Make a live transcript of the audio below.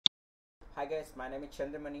Hi guys, my name is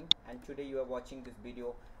Chandramani and today you are watching this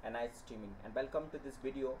video NIC Teaming, and welcome to this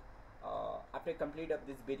video. After complete of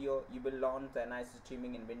this video, you will learn the NIC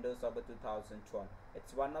Teaming in Windows Server 2012.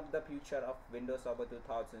 It's one of the feature of Windows Server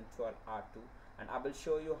 2012 R2, and I will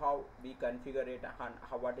show you how we configure it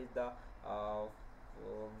and what is the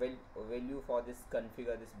value for this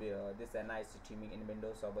configure this NIC Teaming in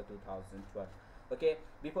Windows Server 2012. Okay,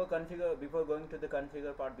 before going to the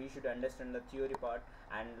configure part, we should understand the theory part,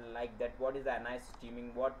 and like that what is the NIC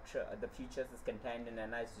Teaming, what the features is contained in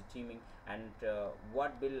NIC Teaming, and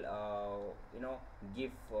what will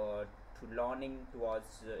give to learning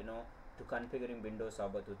towards to configuring Windows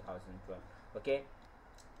Server 2012. Okay,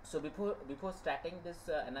 so before starting this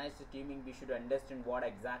NIC Teaming, we should understand what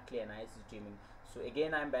exactly NIC Teaming. So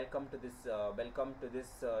again, I'm welcome to this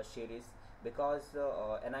series, because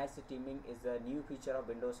NIC Teaming is a new feature of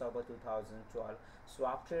Windows Server 2012. So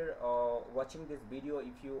after watching this video,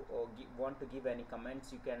 if you want to give any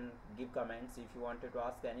comments, you can give comments. If you wanted to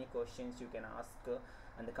ask any questions, you can ask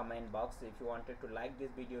in the comment box. If you wanted to like this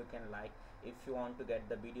video, you can like. If you want to get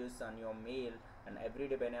the videos on your mail, and every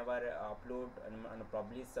day whenever I upload and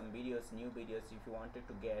publish some videos, new videos, if you wanted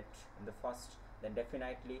to get in the first, then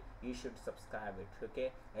definitely you should subscribe it.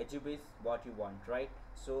 Okay, HUB is what you want, right?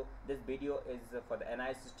 So this video is for the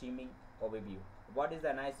NIC Teaming overview. What is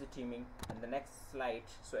the NIC Teaming? And the next slide.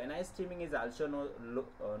 So NIC Teaming is also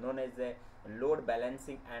known as a load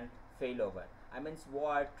balancing and failover. I means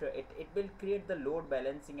what it will create the load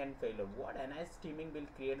balancing and failover. What NIC Teaming will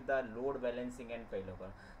create the load balancing and failover?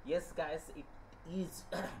 Yes guys, it is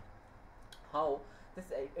how this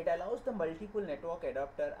it allows the multiple network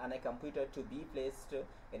adapter on a computer to be placed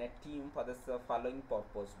in a team for this following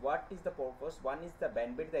purpose. What is the purpose? One is the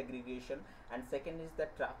bandwidth aggregation, and second is the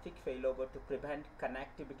traffic failover to prevent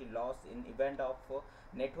connectivity loss in event of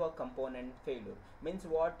network component failure. Means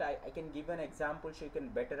what, I can give an example so you can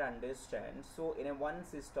better understand. So in a one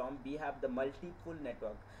system we have the multiple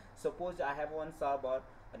network. Suppose I have one server,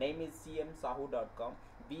 name is cmsahu.com.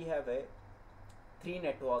 we have a 3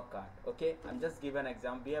 network card. Okay, I'm just give an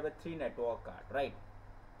example. We have a 3 network card, right?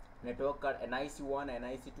 Network card NIC1,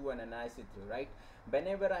 NIC2 and NIC3, right?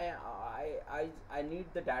 Whenever I need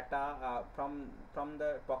the data from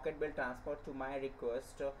the pocket will transport to my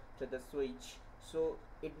request to the switch, so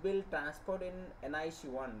it will transport in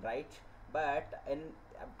NIC1, right? But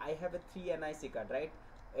I have a 3 NIC card, right?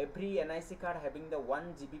 Every NIC card having the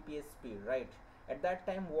 1 Gbps speed, right? At that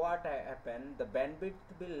time what happen, the bandwidth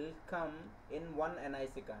will come in 1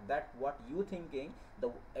 NIC card. That what you thinking, the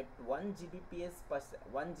at 1 Gbps per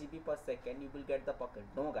 1 GB per second you will get the packet.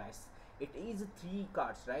 No guys, it is 3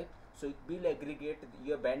 cards, right? So it will aggregate,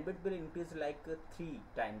 your bandwidth will increase like 3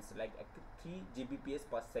 times, like 3 Gbps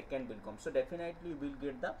per second will come. So definitely you will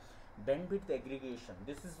get the bandwidth aggregation.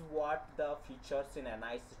 This is what the features in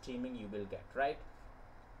NIC Teaming you will get, right?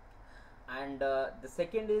 And the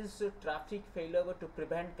second is traffic failover to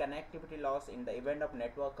prevent connectivity loss in the event of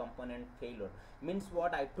network component failure. Means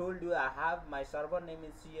what I told you, I have my server name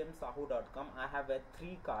is cmsahu.com. I have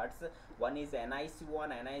 3 cards. One is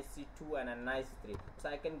NIC1, NIC2 and NIC3. So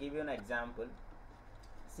I can give you an example.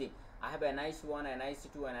 See, I have NIC1,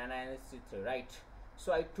 NIC2 and NIC3, right?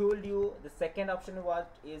 So I told you the second option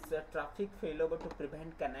is traffic failover to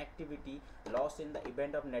prevent connectivity loss in the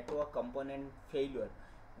event of network component failure.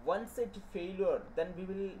 Once it failure, then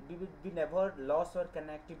we never lost our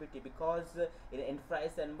connectivity, because in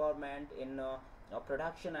enterprise environment, in a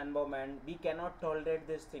production environment, we cannot tolerate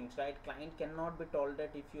these things, right? Client cannot be tolerate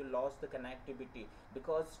if you lost the connectivity,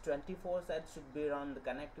 because 24/7 should be run, the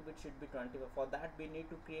connectivity should be 24. For that we need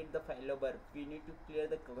to create the failover, we need to clear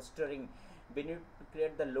the clustering, we need to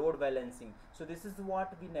create the load balancing. So this is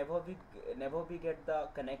what we never get the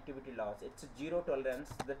connectivity loss. It's a zero tolerance.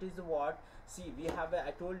 That is what, see, we have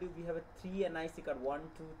I told you we have a 3 NIC card, 1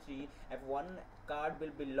 2 3. If one card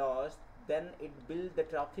will be lost, then the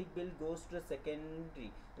traffic will goes to the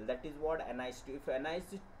secondary. That is what NIC2. If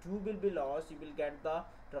NIC2 will be lost, you will get the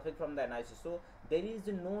traffic from the NIC. So there is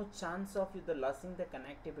no chance of you the losing the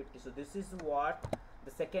connectivity. So this is what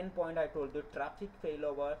the second point I told you, traffic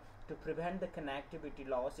failover to prevent the connectivity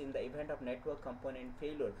loss in the event of network component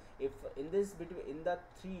failure. If in this between in the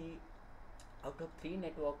 3 out of 3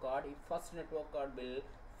 network card, if first network card will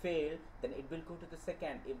fail, then it will go to the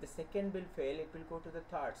second. If the second will fail, it will go to the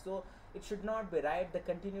third. So it should not be, right? The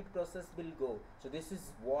continued process will go. So this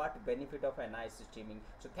is what benefit of NIC Teaming.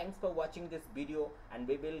 So thanks for watching this video, and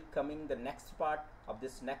we will coming the next part of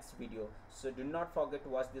this next video. So do not forget to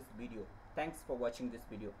watch this video. Thanks for watching this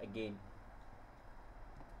video again.